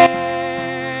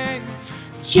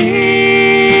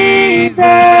 Jesus,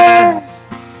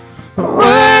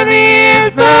 worthy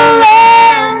is the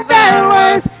Lamb that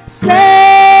was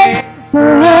slain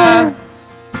for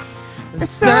us. The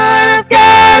Son of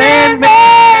God and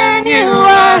man, you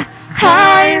are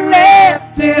high and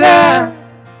lifted up,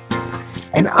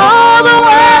 and all the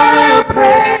world will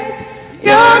praise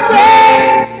your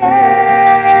great name.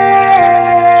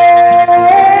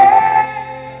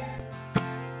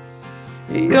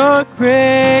 Your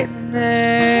great name.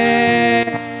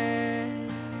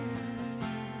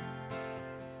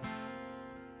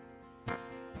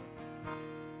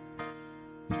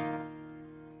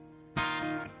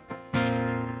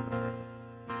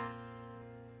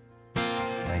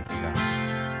 Thank you, God.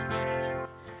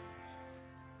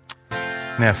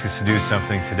 I'm going to ask us to do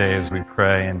something today as we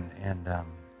pray, and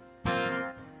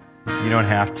you don't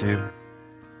have to,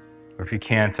 or if you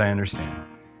can't, I understand.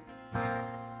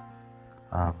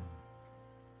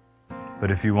 But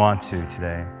if you want to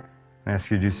today, I ask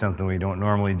you to do something we don't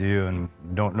normally do and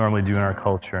don't normally do in our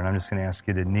culture, and I'm just going to ask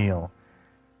you to kneel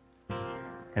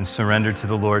and surrender to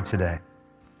the Lord today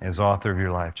as author of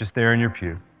your life. Just there in your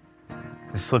pew.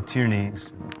 Just slip to your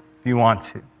knees if you want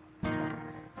to.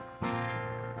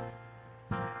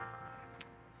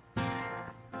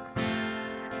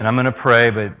 And I'm going to pray,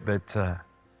 but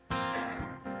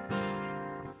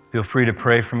feel free to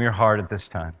pray from your heart at this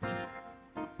time.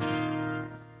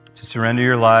 To surrender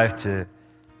your life, to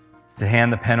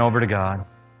hand the pen over to God,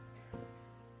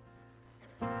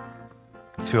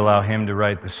 to allow Him to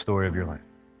write the story of your life.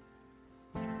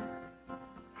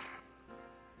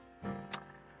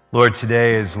 Lord,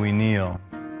 today as we kneel,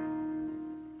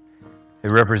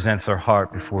 it represents our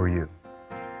heart before you.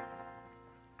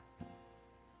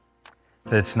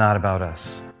 That it's not about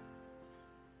us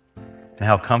and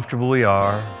how comfortable we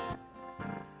are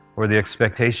or the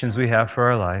expectations we have for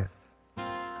our life,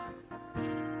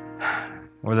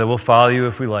 or that we'll follow you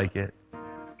if we like it.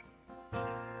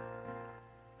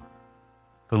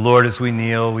 But Lord, as we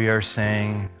kneel, we are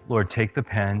saying, Lord, take the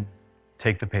pen,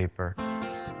 take the paper,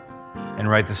 and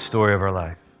write the story of our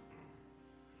life.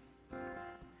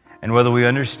 And whether we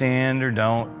understand or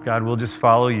don't, God, we'll just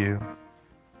follow you.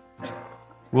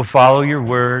 We'll follow your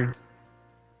word.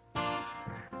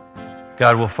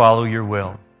 God, we'll follow your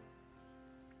will.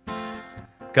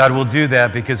 God, we'll do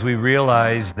that because we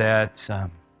realize that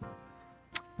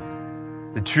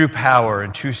the true power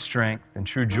and true strength and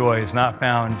true joy is not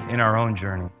found in our own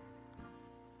journey,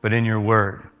 but in your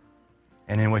word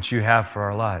and in what you have for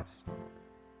our lives.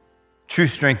 True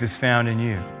strength is found in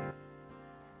you.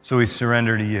 So we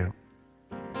surrender to you.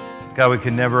 God, we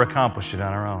could never accomplish it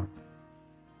on our own.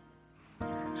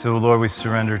 So, Lord, we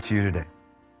surrender to you today.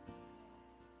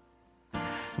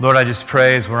 Lord, I just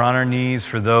pray as we're on our knees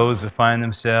for those that find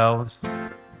themselves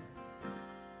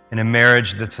in a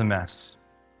marriage that's a mess,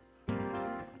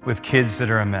 with kids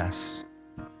that are a mess,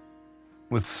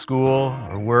 with school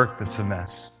or work that's a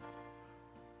mess,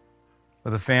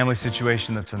 with a family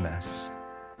situation that's a mess.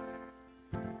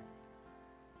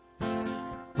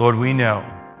 Lord, we know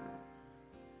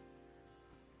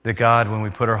that, God, when we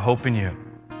put our hope in you,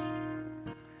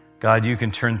 God, you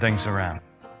can turn things around.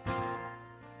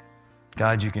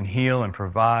 God, you can heal and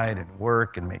provide and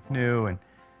work and make new. And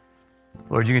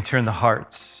Lord, you can turn the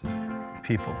hearts of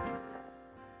people.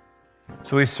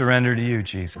 So we surrender to you,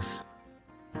 Jesus.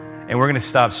 And we're going to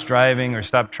stop striving or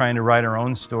stop trying to write our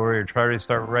own story or try to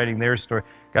start writing their story.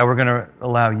 God, we're going to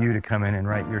allow you to come in and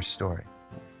write your story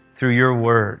through your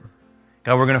word.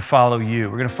 God, we're going to follow you.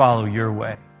 We're going to follow your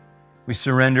way. We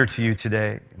surrender to you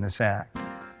today in this act.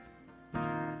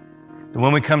 That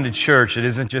when we come to church, it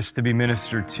isn't just to be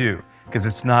ministered to, because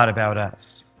it's not about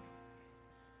us.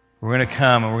 We're going to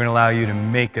come and we're going to allow you to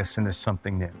make us into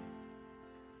something new.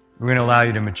 We're going to allow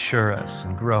you to mature us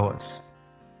and grow us.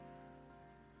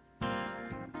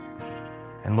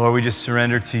 And Lord, we just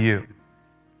surrender to you,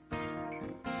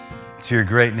 to your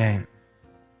great name,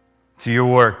 to your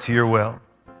work, to your will.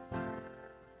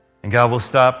 And God, we'll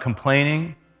stop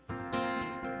complaining,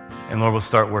 and Lord, we'll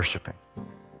start worshiping.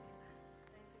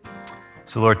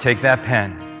 So Lord, take that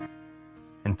pen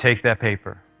and take that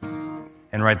paper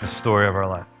and write the story of our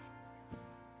life.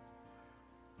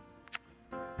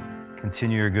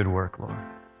 Continue your good work, Lord,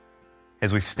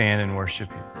 as we stand and worship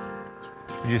you.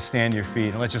 Would you stand to your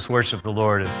feet and let's just worship the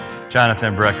Lord as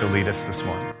Jonathan Breck will lead us this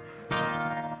morning.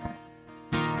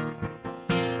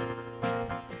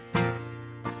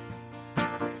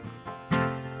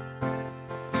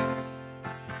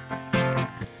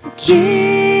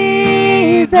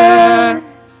 Jesus,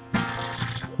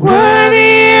 worthy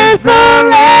is the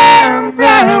Lamb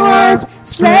that was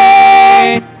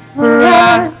slain for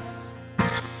us.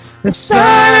 The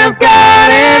Son of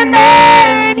God and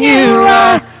man, you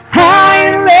are high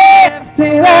and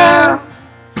lifted up,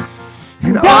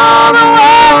 and all the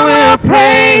world will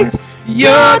praise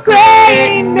your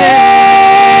great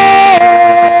name.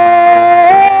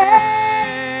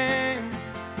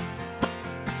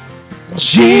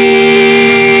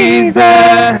 Jesus,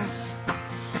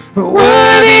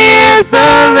 worthy is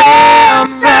the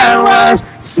Lamb that was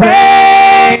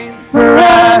slain for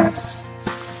us.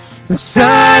 The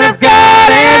Son of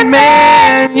God and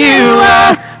man, you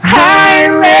are high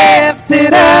and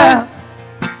lifted up,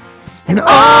 and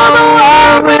all the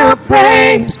world will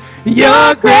praise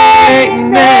your great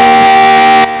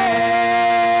name.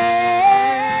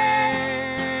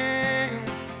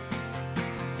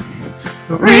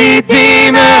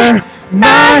 Redeemer,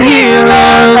 my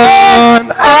healer,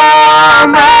 Lord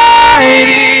Almighty,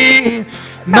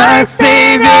 my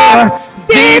Savior,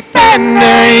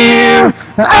 defender, you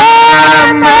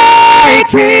are my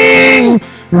King.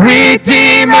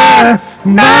 Redeemer,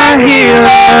 my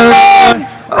healer, Lord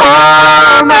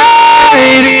Almighty,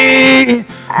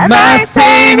 my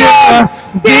Savior,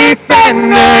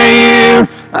 defender, you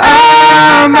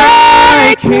are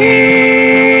my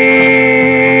King.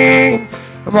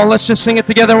 Come on, let's just sing it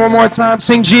together one more time.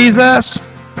 Sing Jesus.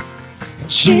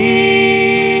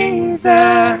 Jesus,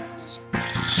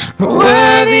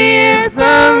 worthy is the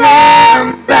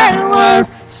Lamb that was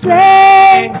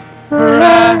slain for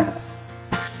us.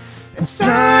 The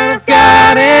Son of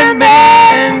God and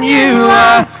man, you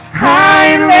are high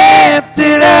and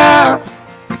lifted up,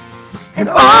 and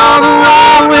all the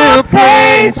world will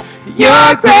praise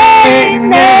your great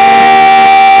name.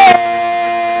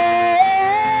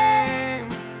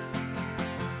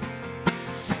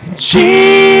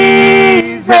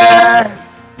 Jesus,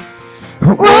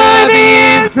 worthy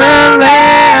is the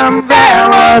Lamb that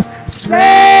was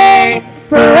slain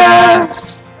for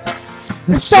us.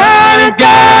 The Son of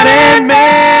God and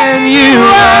man, you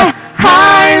are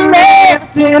high and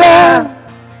lifted up,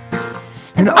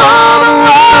 and all the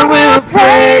world will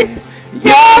praise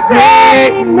your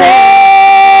great name.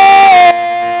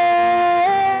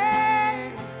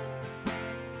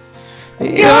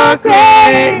 Your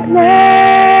great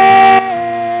name.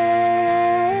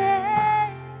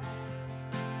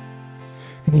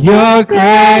 Your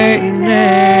great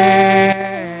name.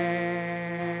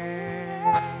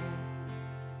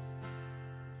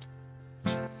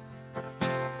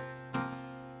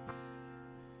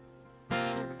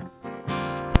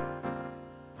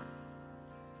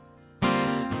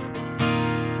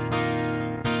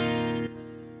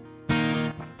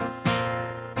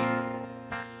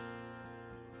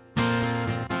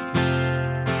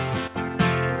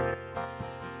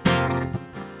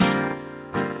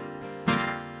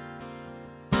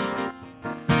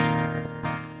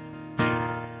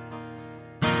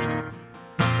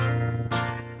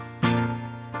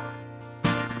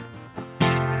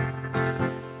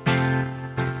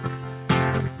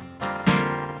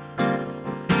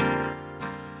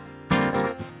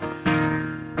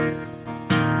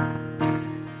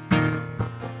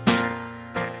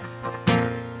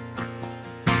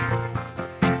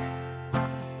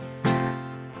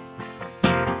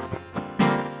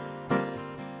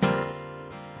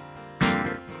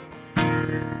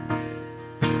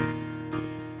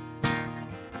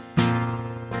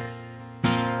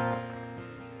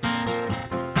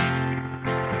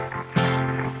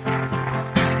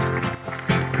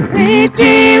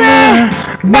 Redeemer,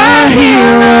 my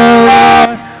healer,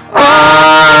 Lord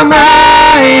Almighty,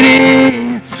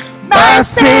 my my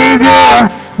Savior,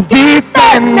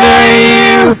 defender,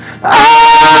 you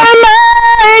are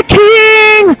my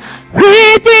King,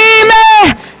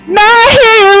 Redeemer, my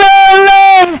hero,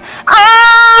 Lord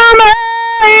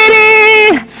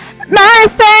Almighty, my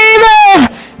Savior,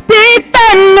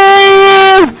 defender,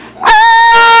 you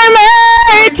are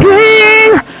my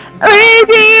King,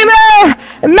 Redeemer,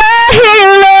 my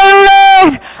hero,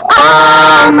 Lord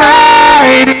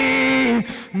Almighty,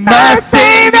 my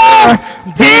Savior,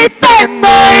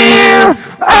 defender, you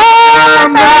are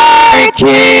my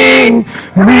King,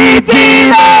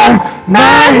 Redeemer,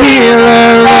 my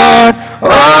healer, Lord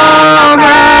Almighty,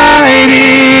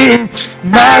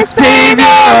 my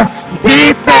Savior,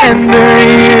 defender,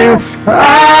 you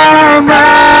are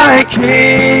my King.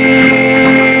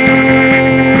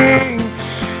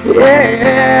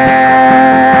 Yeah,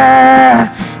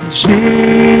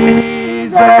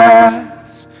 Jesus,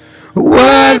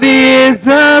 worthy is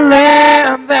the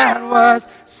Lamb that was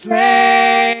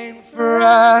slain for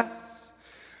us.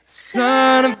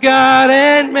 Son of God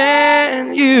and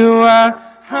man, you are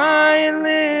high and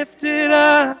lifted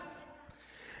up,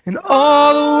 and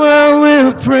all the world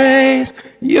will praise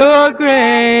your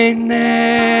great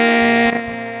name.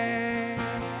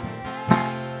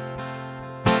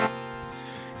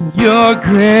 Your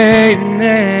great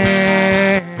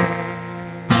name.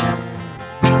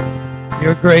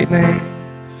 Your great name.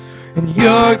 And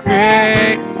your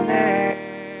great name.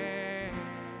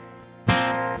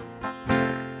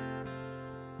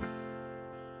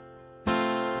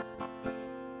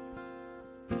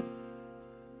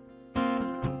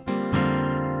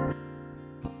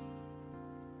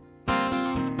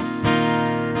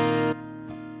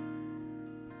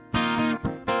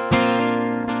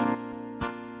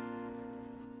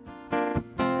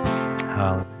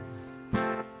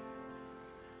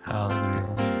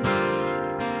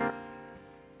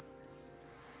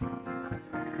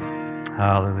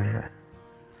 Hallelujah.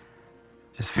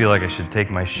 Just feel like I should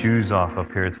take my shoes off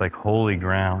up here. It's like holy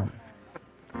ground.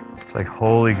 It's like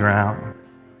holy ground.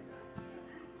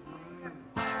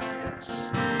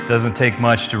 It doesn't take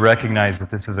much to recognize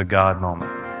that this is a God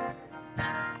moment.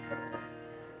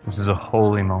 This is a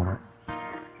holy moment.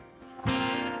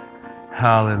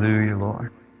 Hallelujah,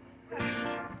 Lord.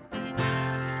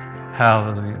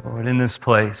 Hallelujah, Lord. In this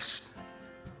place,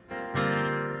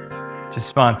 just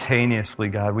spontaneously,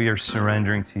 God, we are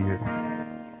surrendering to you.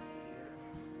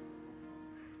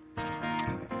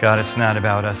 God, it's not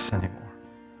about us anymore.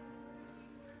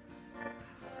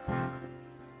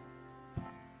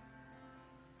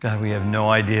 God, we have no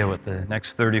idea what the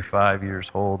next 35 years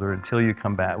hold, or until you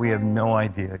come back. We have no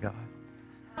idea, God.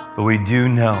 But we do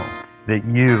know that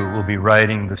you will be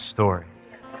writing the story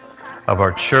of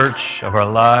our church, of our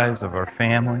lives, of our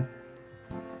family.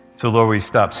 So, Lord, we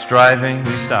stop striving,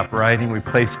 we stop writing, we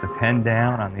place the pen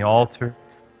down on the altar.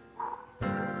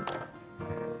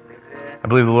 I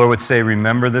believe the Lord would say,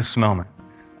 remember this moment.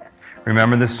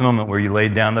 Remember this moment where you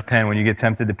laid down the pen. When you get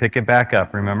tempted to pick it back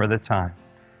up, remember the time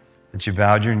that you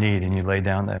bowed your knee and you laid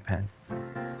down that pen.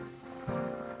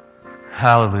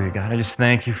 Hallelujah, God. I just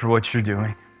thank you for what you're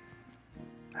doing.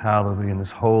 Hallelujah, in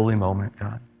this holy moment,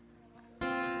 God.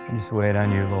 We just wait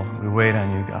on you, Lord. We wait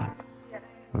on you, God.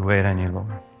 We wait on you,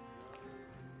 Lord.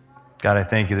 God, I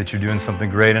thank you that you're doing something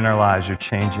great in our lives. You're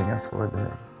changing us, Lord.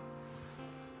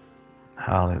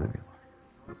 Hallelujah.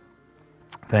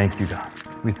 Thank you, God.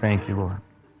 We thank you, Lord.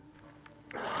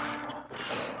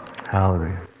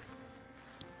 Hallelujah.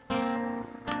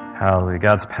 Hallelujah.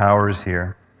 God's power is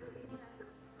here.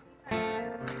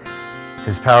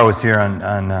 His power was here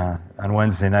on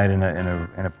Wednesday night in a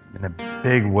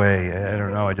big way. I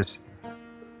don't know.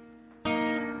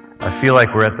 I feel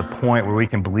like we're at the point where we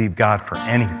can believe God for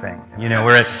anything. You know,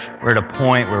 we're at a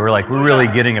point where we're really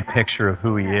getting a picture of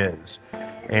who He is,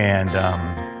 and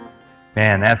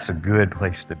man, that's a good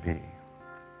place to be.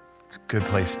 It's a good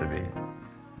place to be.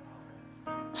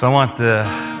 So I want to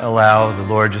allow the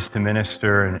Lord just to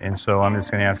minister, and so I'm just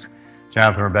going to ask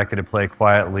Jonathan and Rebecca to play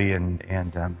quietly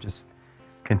and just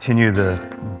continue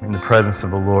in the presence of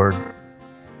the Lord.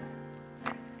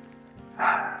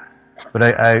 But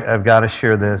I've got to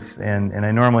share this, and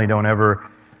I normally don't ever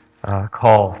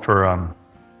call for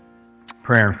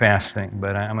prayer and fasting,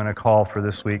 but I'm going to call for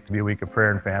this week to be a week of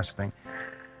prayer and fasting.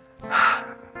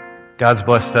 God's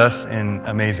blessed us in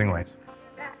amazing ways.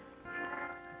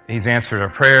 He's answered our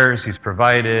prayers. He's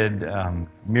provided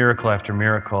miracle after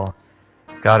miracle.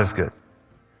 God is good.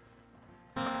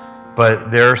 But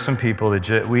there are some people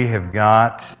that we have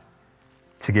got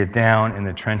to get down in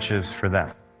the trenches for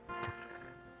them.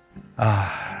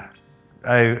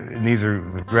 These are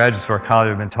graduates of our college.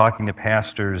 I've been talking to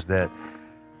pastors that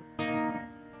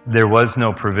there was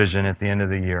no provision at the end of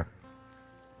the year.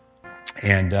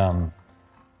 And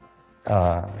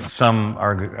some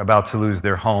are about to lose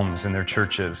their homes and their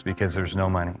churches because there's no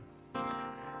money.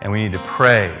 And we need to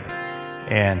pray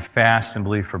and fast and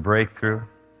believe for breakthrough.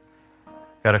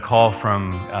 Got a call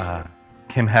from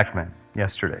Kim Heckman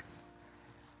yesterday.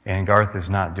 And Garth is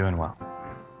not doing well.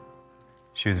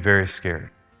 She was very scared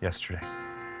yesterday.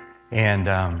 And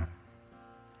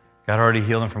God already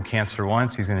healed him from cancer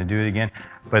once. He's going to do it again.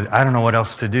 But I don't know what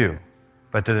else to do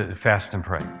but to fast and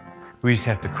pray. We just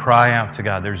have to cry out to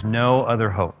God. There's no other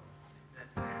hope.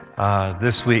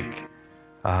 This week,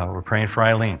 we're praying for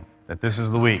Eileen, that this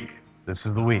is the week. This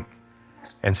is the week.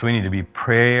 And so we need to be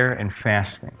prayer and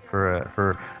fasting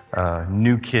for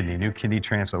new kidney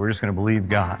transplant. We're just going to believe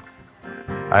God.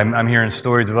 I'm hearing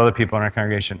stories of other people in our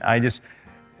congregation.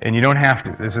 And you don't have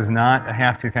to. This is not a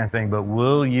have-to kind of thing, but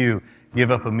will you give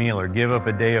up a meal or give up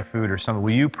a day of food or something?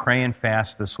 Will you pray and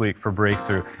fast this week for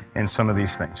breakthrough in some of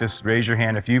these things? Just raise your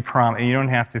hand if you promise. And you don't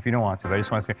have to if you don't want to, but I just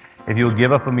want to say, if you'll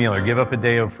give up a meal or give up a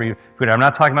day of free food. I'm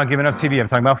not talking about giving up TV. I'm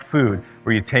talking about food,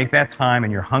 where you take that time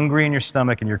and you're hungry in your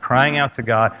stomach and you're crying out to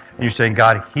God and you're saying,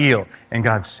 God, heal and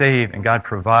God, save and God,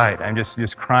 provide. I'm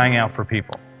just crying out for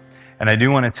people. And I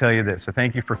do want to tell you this. So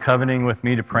thank you for covenanting with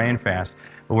me to pray and fast.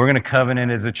 But we're going to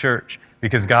covenant as a church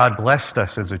because God blessed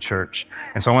us as a church.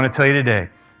 And so I want to tell you today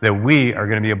that we are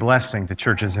going to be a blessing to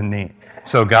churches in need.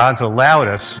 So God's allowed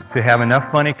us to have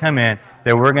enough money come in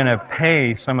that we're going to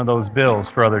pay some of those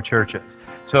bills for other churches.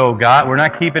 So God, we're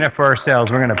not keeping it for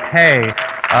ourselves. We're going to pay,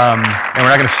 and we're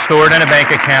not going to store it in a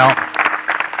bank account.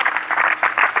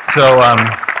 So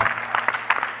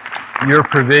your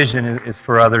provision is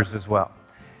for others as well.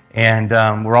 And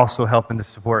we're also helping to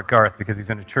support Garth because he's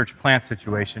in a church plant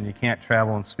situation. He can't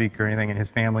travel and speak or anything, and his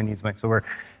family needs money. So we're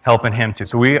helping him too.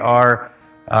 So we're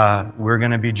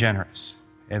going to be generous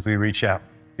as we reach out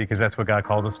because that's what God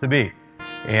calls us to be.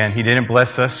 And He didn't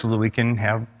bless us so that we can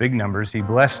have big numbers. He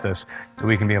blessed us so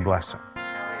we can be a blessing.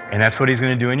 And that's what He's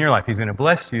going to do in your life. He's going to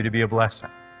bless you to be a blessing.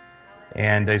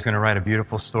 And He's going to write a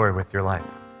beautiful story with your life.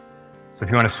 So if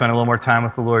you want to spend a little more time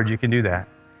with the Lord, you can do that.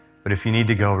 But if you need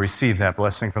to go, receive that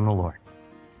blessing from the Lord.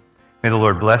 May the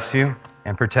Lord bless you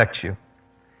and protect you.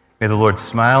 May the Lord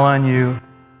smile on you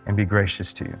and be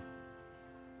gracious to you.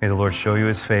 May the Lord show you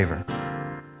His favor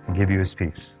and give you His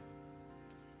peace.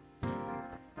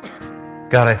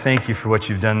 God, I thank you for what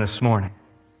you've done this morning.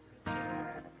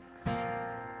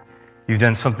 You've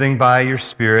done something by your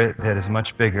Spirit that is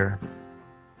much bigger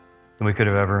than we could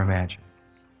have ever imagined.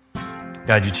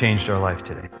 God, you changed our life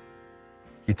today.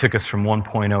 You took us from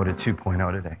 1.0 to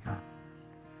 2.0 today, God.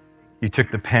 You took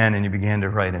the pen and you began to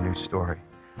write a new story,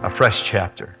 a fresh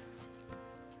chapter.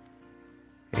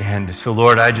 And so,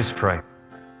 Lord, I just pray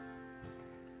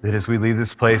that as we leave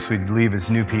this place, we leave as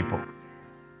new people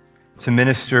to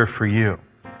minister for you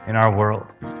in our world,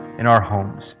 in our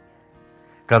homes.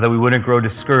 God, that we wouldn't grow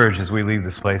discouraged as we leave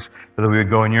this place, but that we would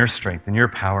go in your strength and your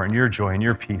power and your joy and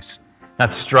your peace,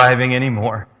 not striving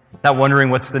anymore, not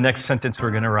wondering what's the next sentence we're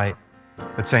going to write,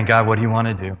 but saying, God, what do you want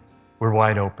to do? We're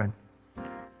wide open.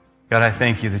 God, I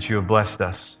thank you that you have blessed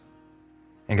us.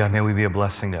 And God, may we be a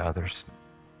blessing to others.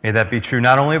 May that be true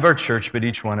not only of our church, but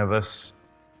each one of us.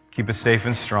 Keep us safe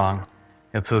and strong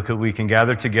until we can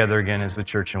gather together again as the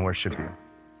church and worship you.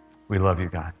 We love you,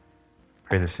 God.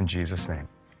 Pray this in Jesus' name.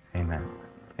 Amen.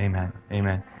 Amen.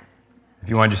 Amen. If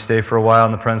you want to just stay for a while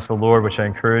in the presence of the Lord, which I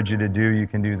encourage you to do, you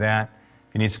can do that.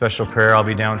 If you need special prayer, I'll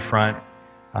be down front.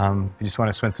 If you just want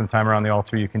to spend some time around the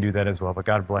altar, you can do that as well. But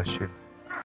God bless you.